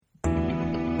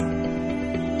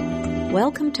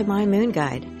Welcome to my Moon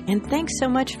Guide, and thanks so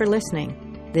much for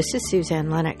listening. This is Suzanne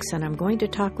Lennox, and I'm going to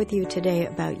talk with you today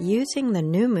about using the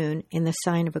new moon in the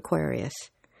sign of Aquarius.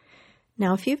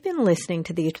 Now, if you've been listening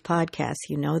to these podcasts,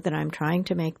 you know that I'm trying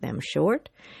to make them short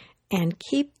and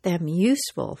keep them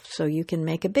useful so you can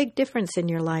make a big difference in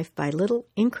your life by little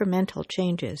incremental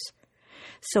changes.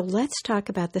 So let's talk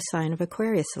about the sign of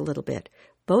Aquarius a little bit.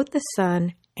 Both the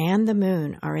sun and the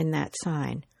moon are in that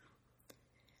sign.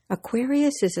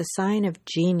 Aquarius is a sign of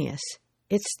genius.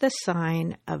 It's the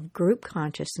sign of group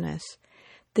consciousness,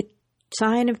 the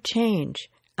sign of change,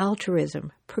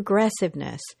 altruism,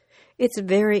 progressiveness. It's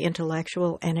very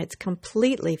intellectual and it's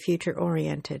completely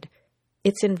future-oriented.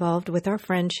 It's involved with our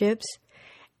friendships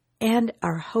and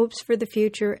our hopes for the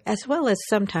future, as well as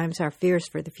sometimes our fears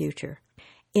for the future.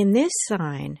 In this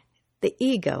sign, the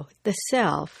ego, the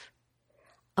self,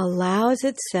 allows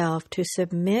itself to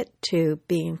submit to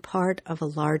being part of a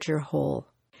larger whole.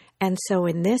 And so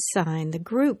in this sign, the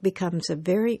group becomes a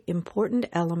very important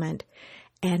element,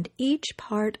 and each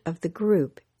part of the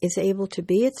group is able to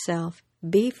be itself,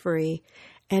 be free,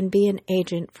 and be an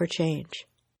agent for change.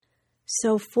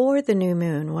 So for the new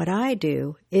moon, what I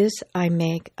do is I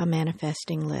make a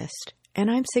manifesting list,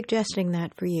 and I'm suggesting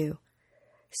that for you.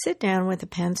 Sit down with a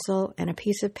pencil and a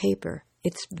piece of paper.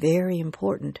 It's very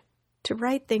important to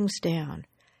write things down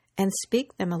and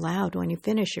speak them aloud when you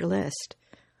finish your list.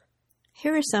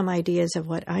 Here are some ideas of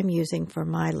what I'm using for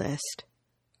my list.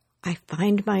 I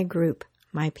find my group,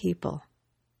 my people.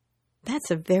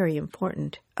 That's a very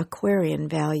important Aquarian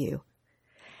value.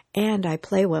 And I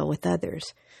play well with others.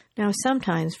 Now,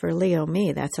 sometimes for Leo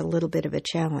me, that's a little bit of a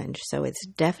challenge, so it's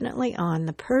definitely on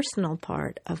the personal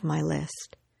part of my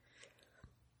list.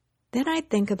 Then I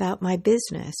think about my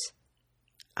business.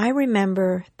 I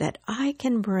remember that I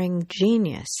can bring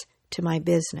genius to my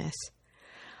business.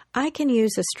 I can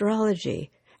use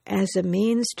astrology as a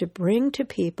means to bring to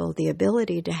people the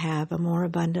ability to have a more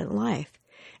abundant life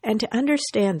and to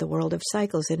understand the world of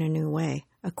cycles in a new way.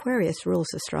 Aquarius rules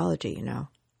astrology, you know.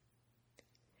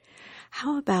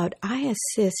 How about I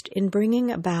assist in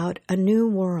bringing about a new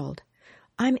world?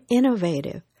 I'm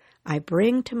innovative. I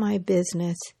bring to my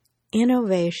business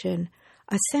innovation,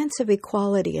 a sense of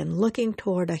equality and looking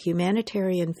toward a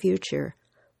humanitarian future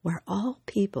where all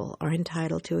people are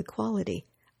entitled to equality,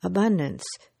 abundance,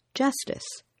 justice.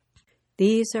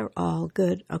 These are all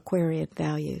good Aquarian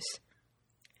values.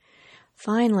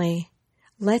 Finally,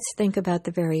 let's think about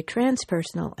the very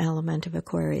transpersonal element of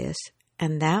Aquarius,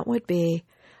 and that would be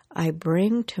I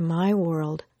bring to my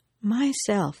world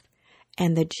myself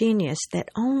and the genius that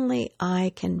only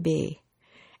I can be.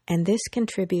 And this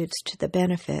contributes to the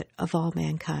benefit of all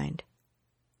mankind.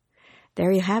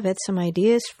 There you have it, some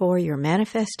ideas for your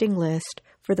manifesting list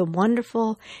for the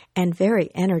wonderful and very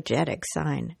energetic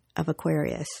sign of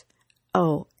Aquarius.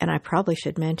 Oh, and I probably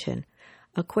should mention,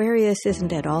 Aquarius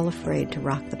isn't at all afraid to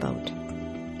rock the boat.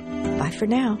 Bye for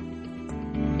now.